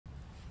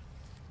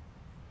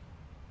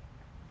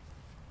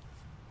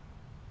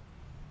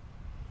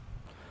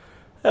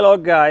Hello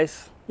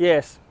guys,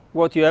 yes,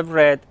 what you have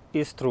read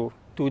is true.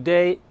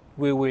 Today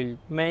we will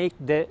make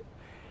the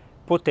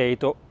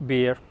potato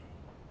beer.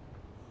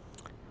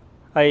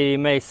 I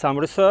made some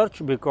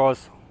research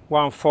because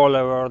one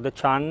follower of the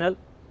channel,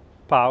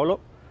 Paolo,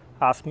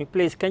 asked me,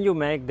 please can you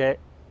make the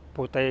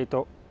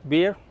potato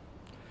beer?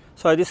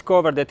 So I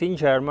discovered that in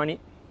Germany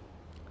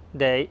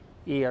they,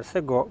 years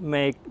ago,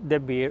 make the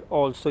beer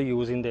also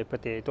using the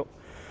potato.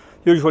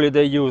 Usually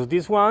they use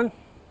this one,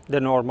 the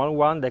normal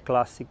one, the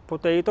classic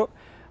potato.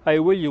 I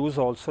will use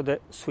also the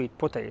sweet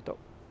potato.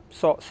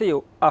 So see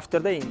you after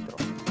the intro.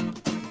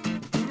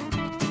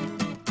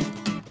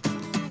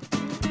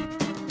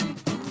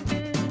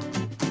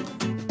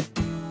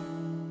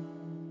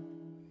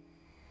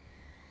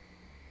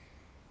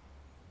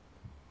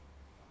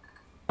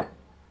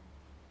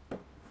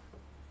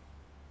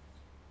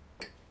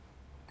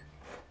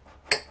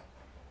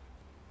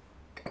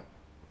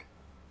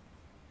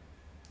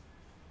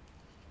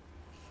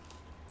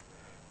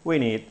 We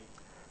need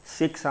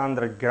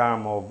 600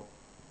 grams of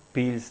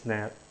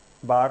Pilsner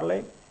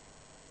barley,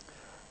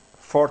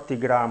 40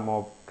 grams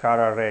of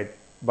Cara Red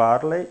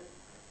barley,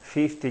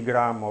 50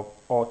 grams of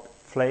oat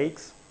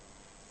flakes,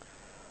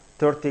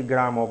 30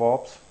 grams of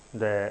hops,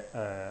 the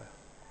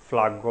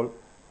flagel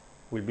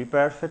will be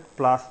perfect,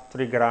 plus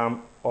 3 grams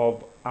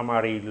of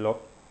Amarillo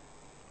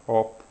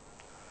hop,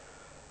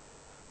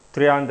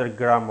 300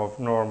 grams of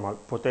normal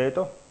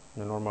potato,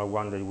 the normal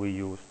one that we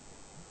use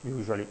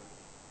usually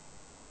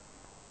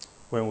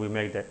when we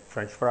make the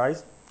French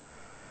fries,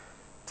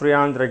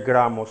 300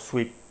 grams of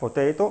sweet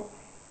potato,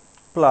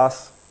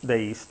 plus the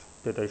yeast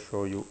that I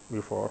showed you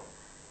before,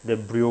 the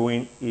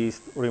brewing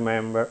yeast,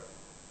 remember,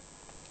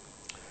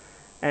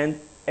 and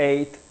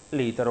 8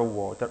 liters of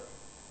water.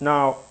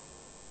 Now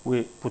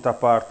we put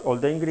apart all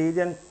the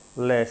ingredients,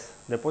 less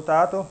the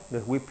potato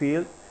that we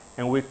peel,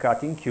 and we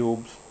cut in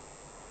cubes,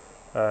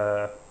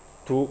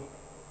 2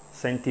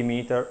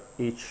 centimeters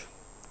each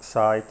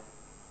side.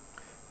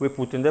 We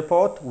put in the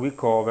pot, we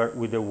cover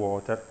with the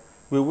water.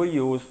 We will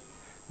use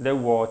the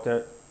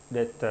water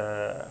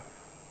that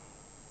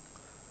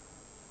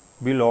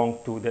belong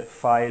to the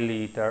 5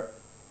 liters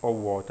of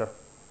water,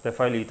 the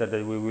 5 liters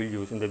that we will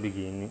use in the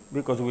beginning,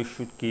 because we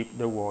should keep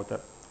the water.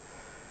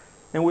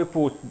 And we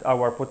put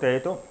our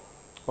potato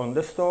on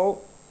the stove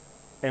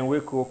and we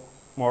cook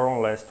more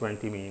or less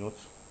 20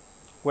 minutes.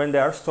 When they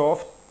are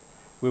soft,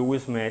 we will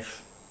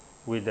smash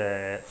with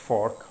a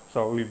fork,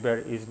 so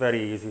it's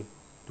very easy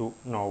to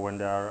know when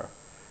they are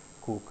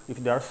cooked.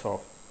 If they are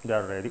soft, they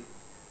are ready.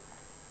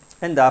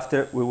 And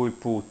after we will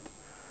put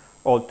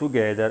all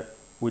together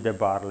with the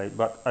barley,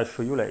 but I'll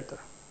show you later.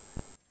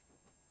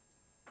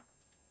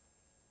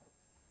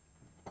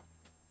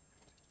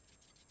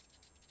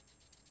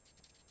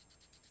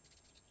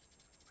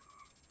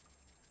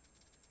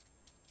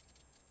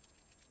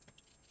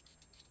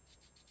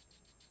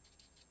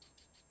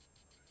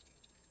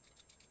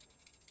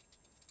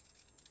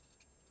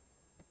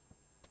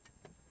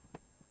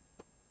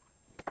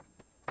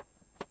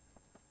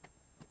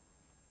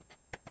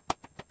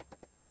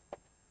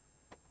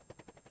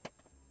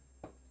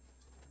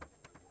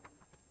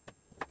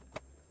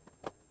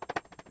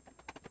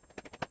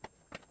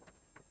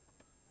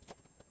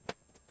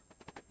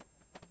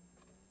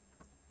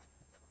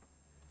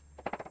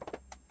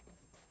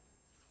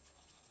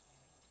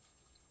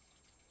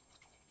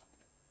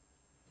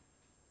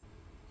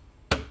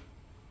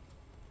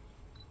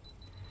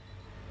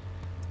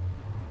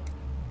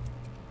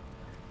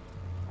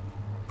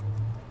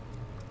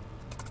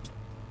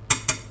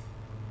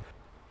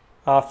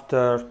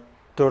 After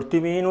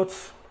 30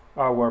 minutes,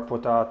 our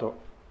potato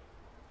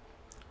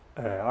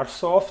are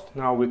soft.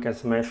 Now we can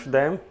smash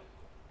them.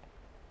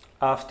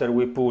 After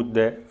we put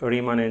the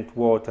remnant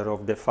water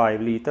of the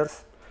 5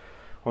 liters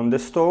on the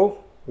stove,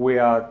 we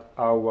add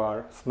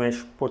our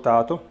smashed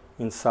potato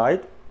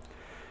inside,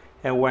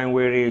 and when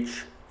we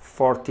reach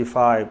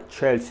 45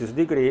 Celsius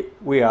degree,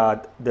 we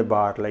add the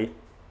barley.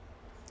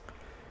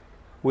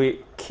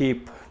 We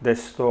keep the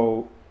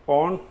stove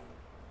on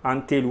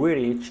until we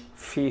reach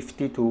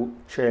 52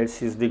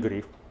 Celsius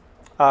degree.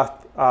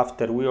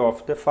 After we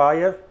off the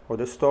fire or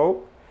the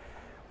stove,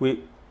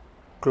 we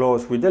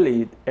close with the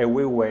lid and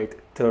we wait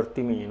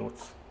 30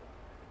 minutes.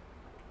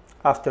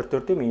 After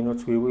 30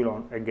 minutes we will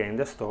on again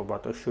the stove,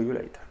 but I'll show you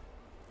later.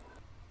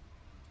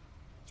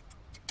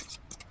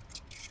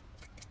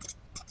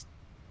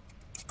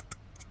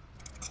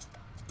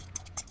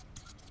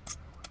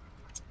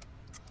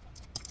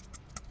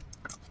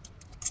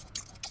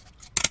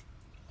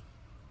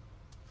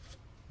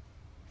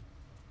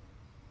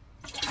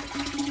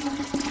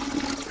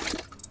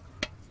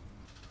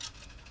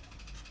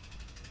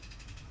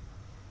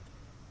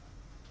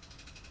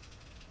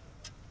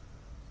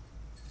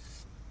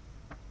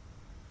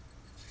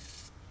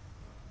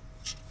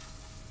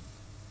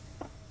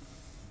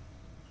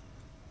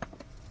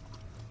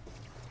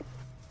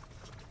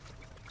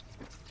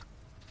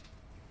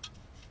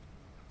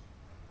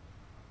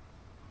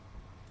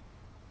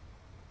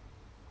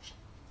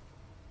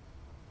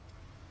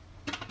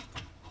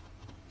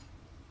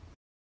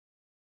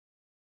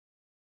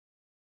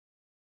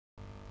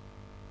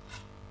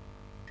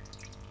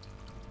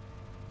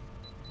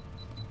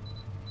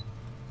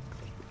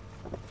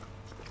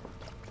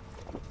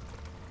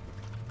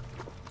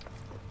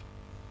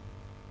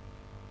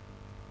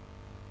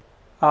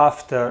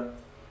 After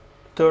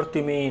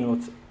 30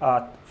 minutes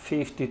at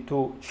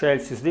 52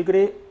 Celsius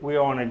degree, we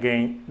on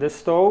again the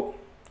stove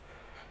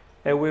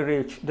and we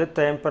reach the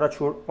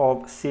temperature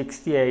of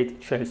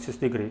 68 Celsius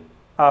degree.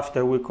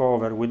 After we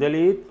cover with the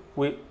lid,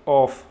 we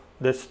off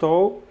the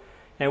stove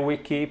and we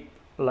keep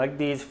like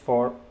this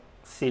for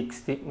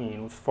 60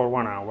 minutes, for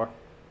 1 hour.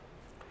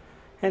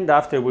 And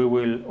after we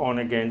will on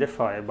again the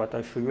fire, but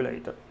I'll show you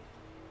later.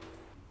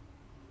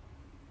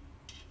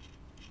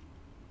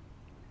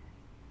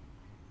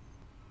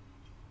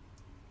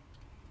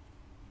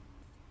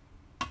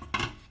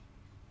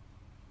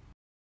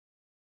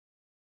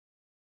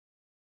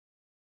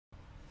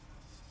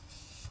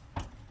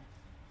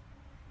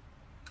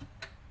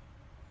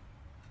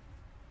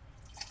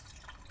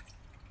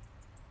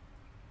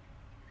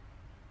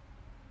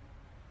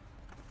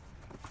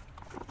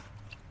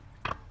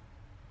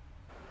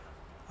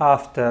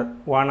 After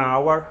 1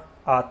 hour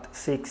at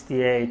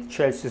 68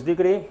 Celsius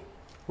degree,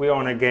 we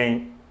on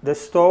again the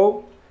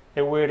stove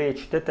and we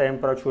reach the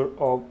temperature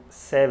of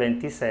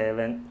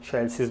 77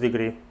 Celsius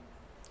degree.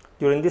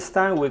 During this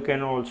time we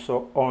can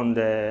also on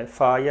the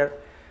fire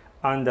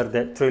under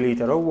the 3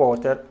 liters of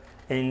water,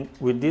 and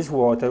with this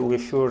water we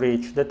should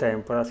reach the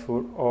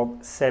temperature of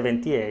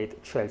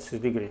 78 Celsius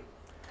degree.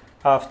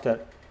 After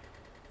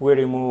we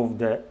remove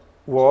the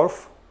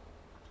worf,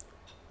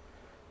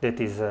 that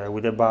is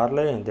with the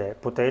barley and the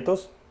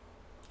potatoes,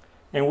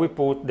 and we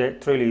put the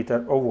 3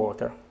 liters of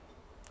water.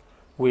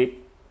 We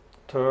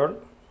turn,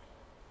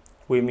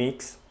 we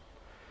mix,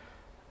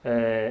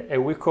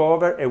 and we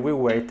cover and we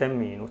wait 10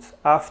 minutes.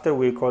 After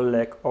we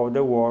collect all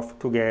the worf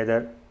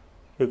together,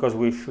 because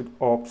we should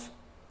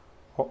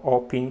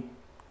open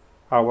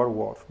our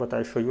worf, but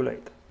I'll show you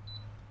later.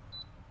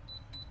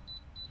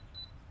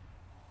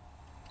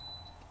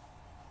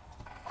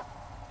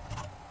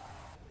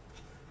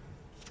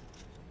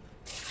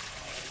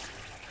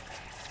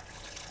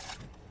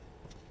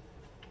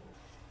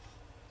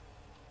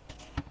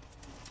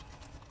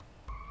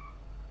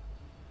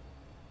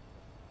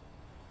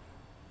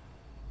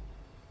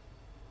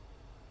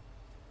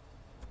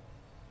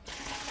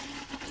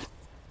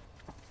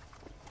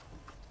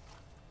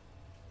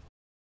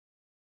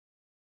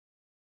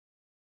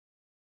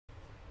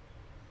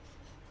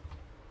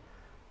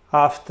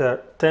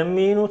 After 10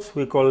 minutes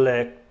we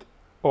collect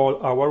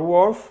all our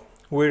worf,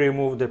 we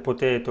remove the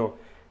potato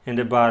and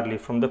the barley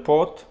from the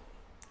pot.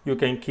 You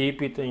can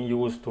keep it and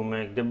use to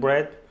make the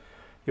bread.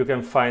 You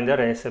can find the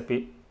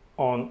recipe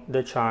on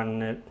the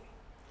channel,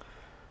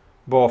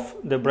 both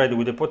the bread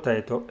with the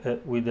potato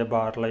and with the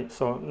barley.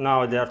 So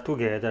now they are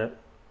together,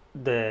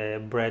 the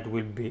bread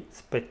will be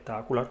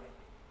spectacular.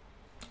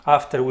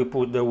 After we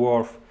put the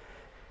worf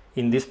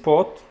in this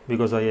pot,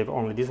 because I have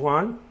only this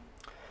one,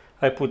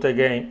 I put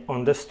again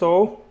on the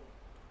stove,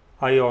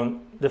 I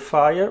on the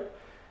fire.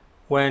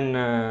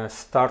 When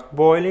start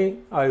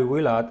boiling, I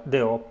will add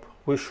the hop.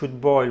 We should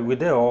boil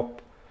with the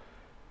hop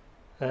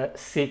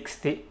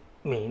 60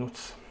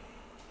 minutes.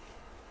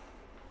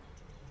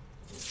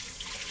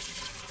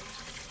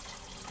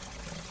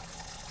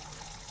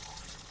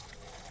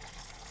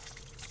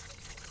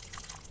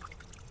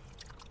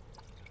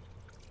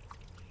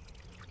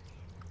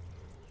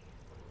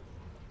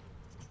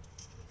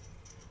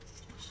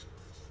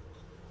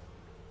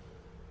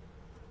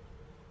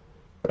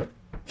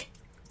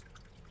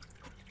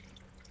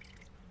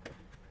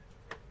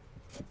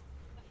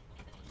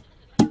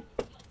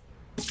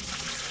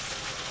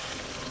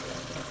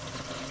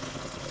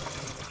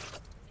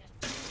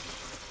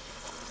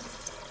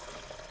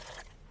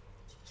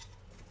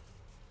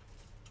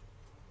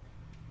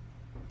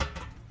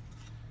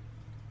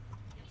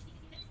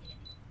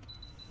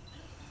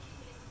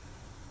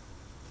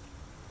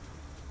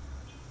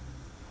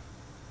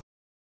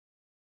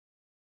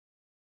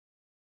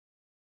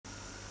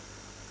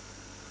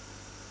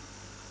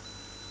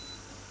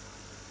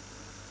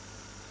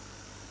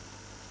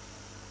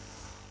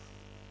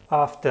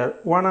 After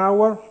 1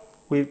 hour,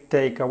 we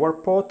take our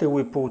pot and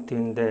we put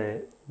in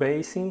the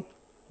basin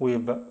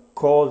with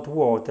cold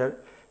water.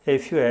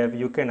 If you have,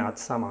 you can add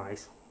some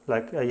ice,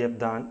 like I have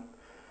done.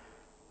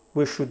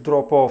 We should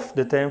drop off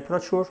the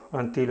temperature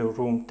until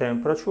room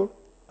temperature.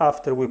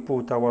 After we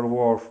put our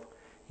worf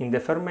in the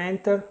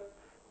fermenter,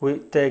 we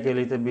take a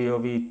little bit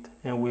of it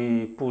and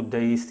we put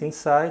the yeast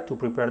inside to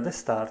prepare the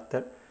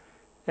starter.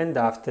 And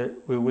after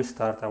we will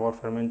start our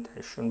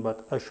fermentation,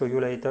 but I'll show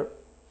you later.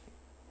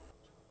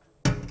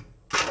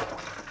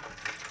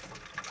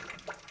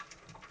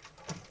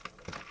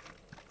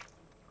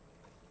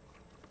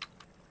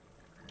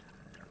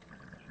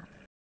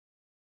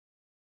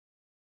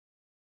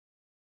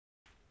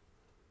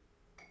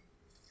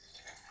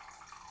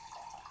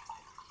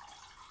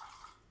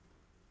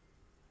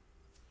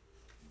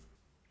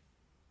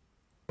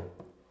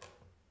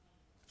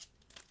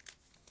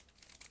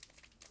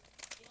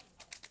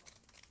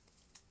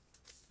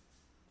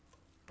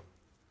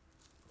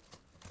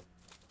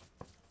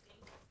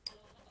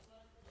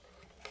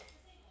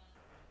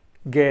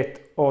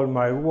 Get all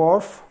my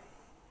worf.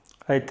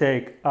 I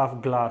take half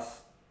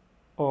glass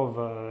of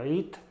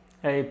it.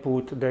 I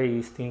put the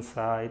yeast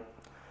inside.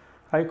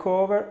 I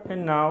cover,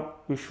 and now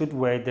we should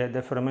wait that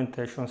the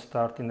fermentation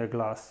start in the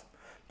glass.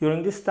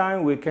 During this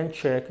time we can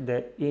check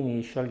the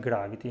initial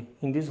gravity.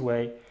 In this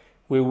way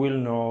we will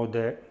know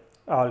the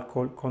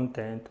alcohol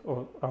content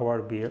of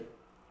our beer.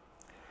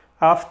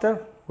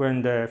 After,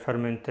 when the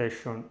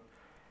fermentation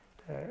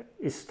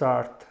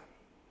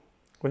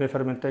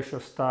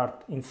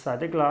starts inside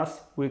the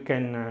glass, we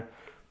can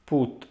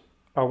put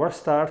our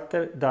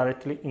starter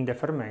directly in the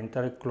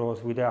fermenter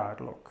closed with the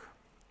airlock.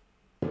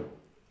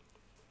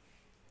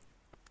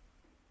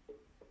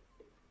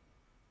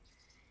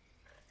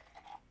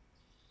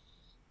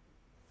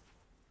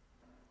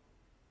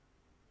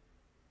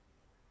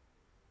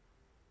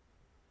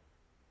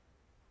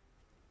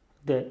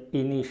 The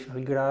initial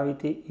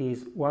gravity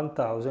is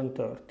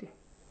 1030.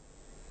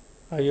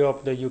 I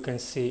hope that you can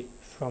see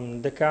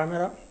from the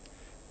camera.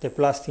 The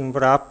plastic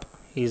wrap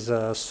is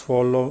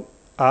swallowed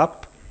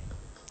up.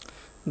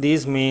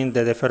 This means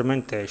that the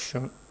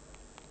fermentation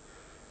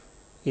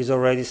is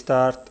already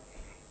started,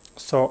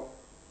 so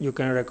you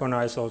can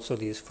recognize also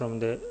this from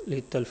the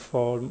little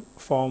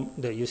foam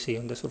that you see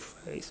on the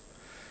surface.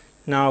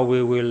 Now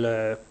we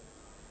will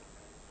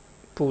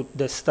put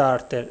the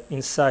starter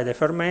inside the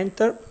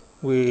fermenter.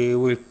 We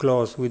will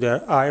close with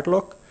the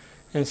airlock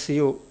and see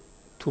you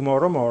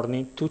tomorrow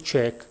morning to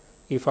check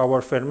if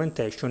our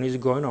fermentation is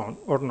going on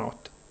or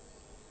not.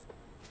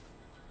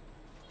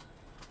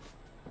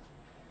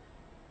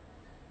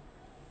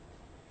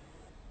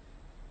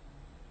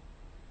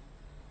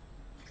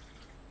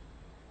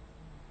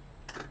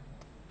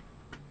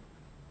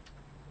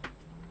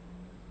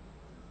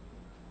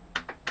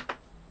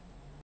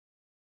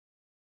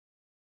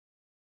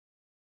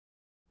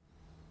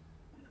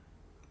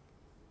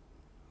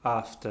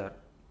 After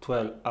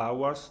 12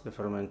 hours the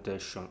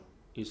fermentation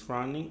is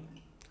running.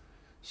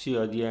 See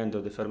you at the end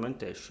of the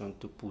fermentation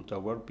to put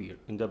our beer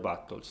in the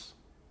bottles.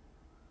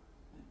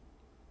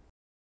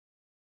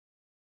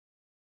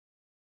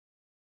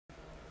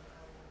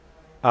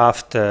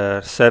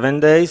 After 7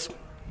 days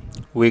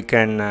we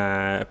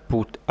can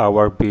put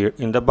our beer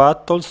in the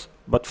bottles,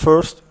 but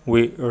first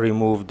we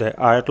remove the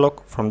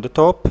airlock from the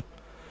top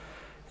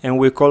and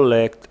we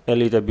collect a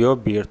little bit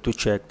of beer to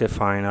check the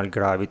final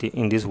gravity.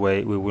 In this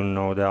way we will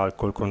know the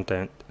alcohol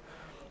content.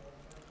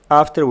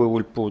 After we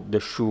will put the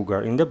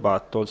sugar in the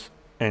bottles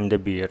and the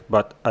beer,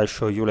 but I'll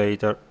show you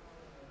later.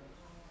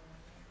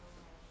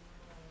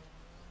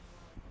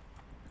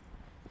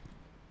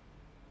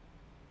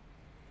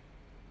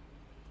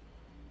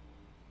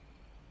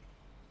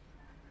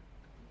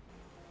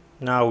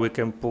 Now we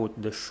can put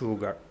the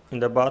sugar in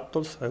the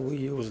bottles. I will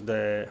use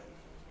the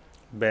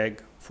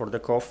bag for the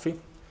coffee.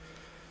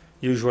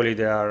 Usually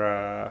they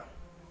are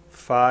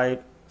 5,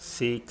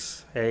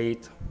 6,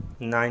 8,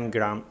 9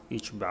 grams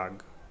each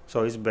bag.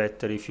 So it's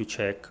better if you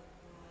check,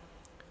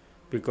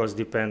 because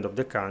depend of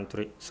the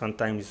country,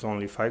 sometimes it's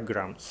only 5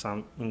 grams,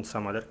 in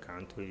some other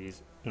countries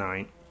is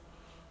 9.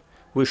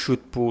 We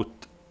should put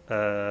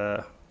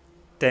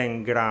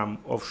 10 grams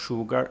of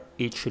sugar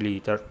each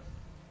liter.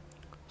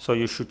 So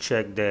you should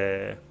check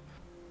the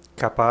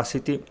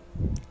capacity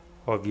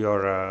of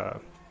your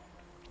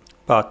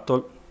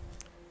bottle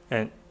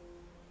and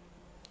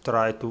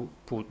try to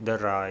put the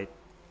right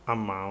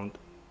amount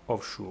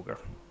of sugar.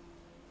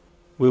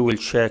 We will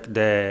check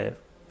the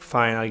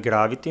final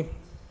gravity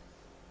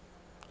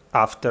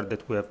after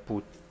that we have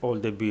put all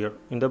the beer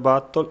in the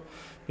bottle,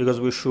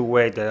 because we should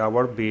wait that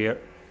our beer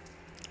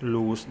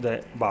lose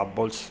the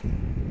bubbles,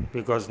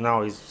 because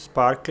now it's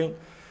sparkling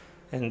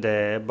and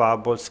the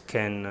bubbles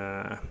can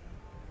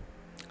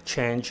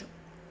change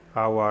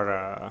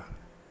our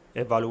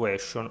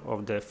evaluation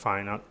of the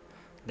final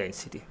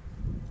density.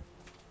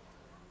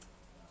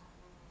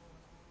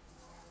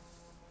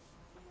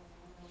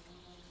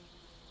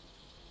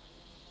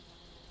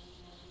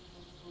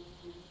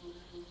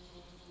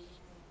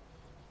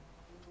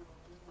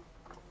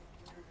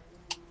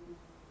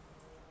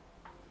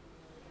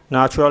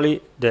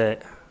 Naturally, the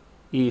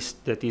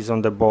yeast that is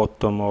on the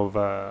bottom of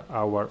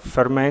our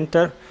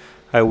fermenter,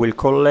 I will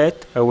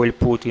collect, I will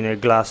put in a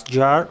glass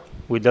jar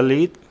with a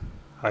lid,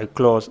 I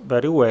close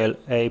very well,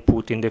 and I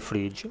put in the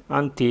fridge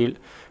until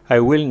I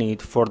will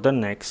need for the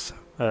next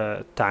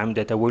time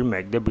that I will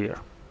make the beer.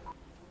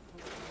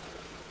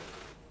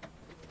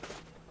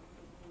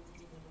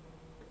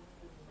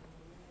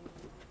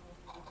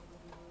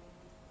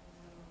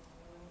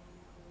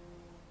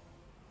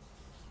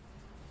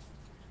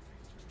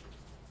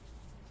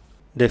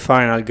 The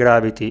final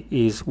gravity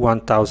is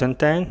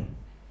 1010,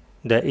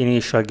 the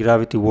initial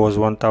gravity was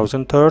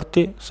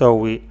 1030, so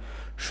we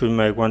should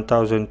make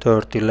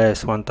 1030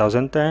 less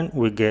 1010,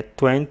 we get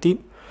 20.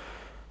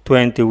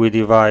 20 we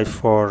divide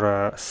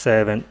for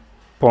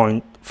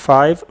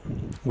 7.5,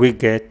 we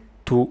get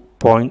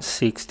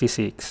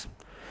 2.66.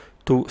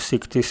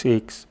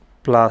 266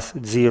 plus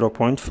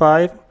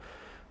 0.5,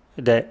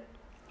 the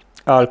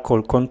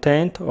alcohol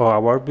content of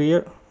our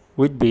beer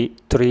would be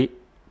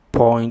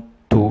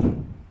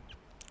 3.2.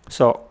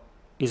 So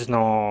it's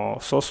not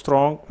so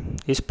strong,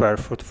 it's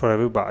perfect for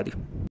everybody.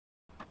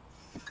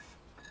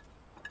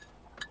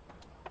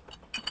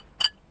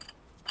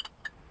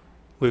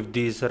 with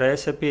this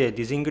recipe and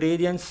these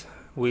ingredients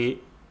we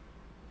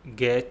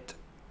get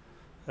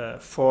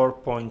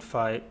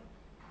 4.5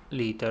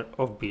 liter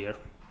of beer.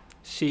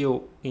 See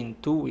you in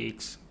 2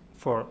 weeks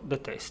for the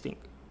tasting.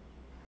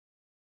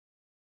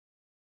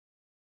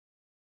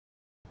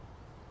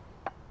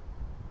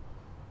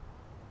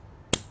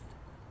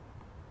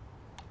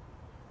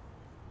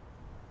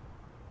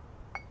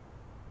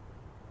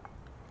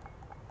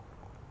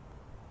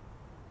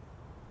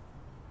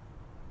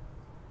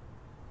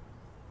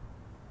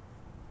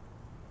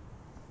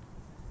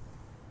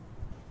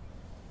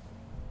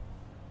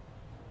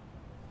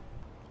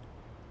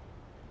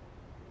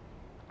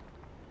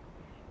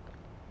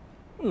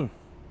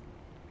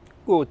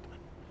 Good.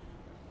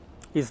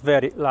 It's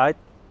very light,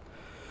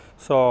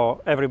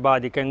 so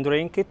everybody can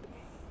drink it,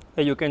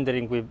 and you can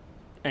drink with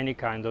any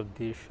kind of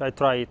dish. I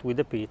try it with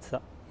the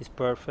pizza, it's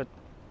perfect.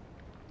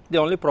 The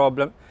only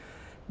problem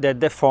that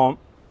the foam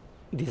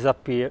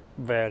disappears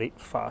very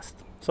fast.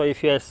 So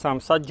if you have some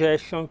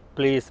suggestion,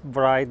 please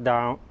write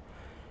down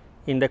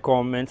in the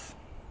comments,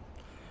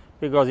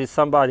 because if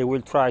somebody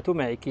will try to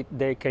make it,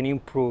 they can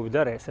improve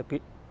the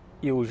recipe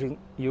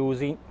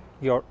using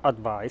your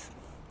advice.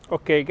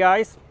 Okay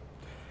guys,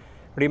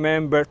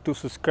 remember to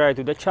subscribe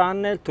to the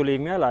channel, to leave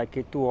me a like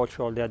and to watch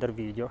all the other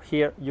videos.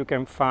 Here you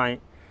can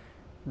find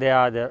the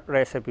other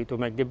recipe to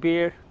make the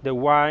beer, the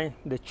wine,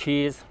 the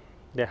cheese,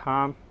 the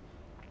ham,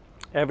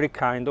 every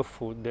kind of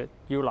food that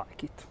you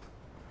like it.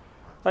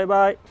 Bye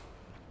bye.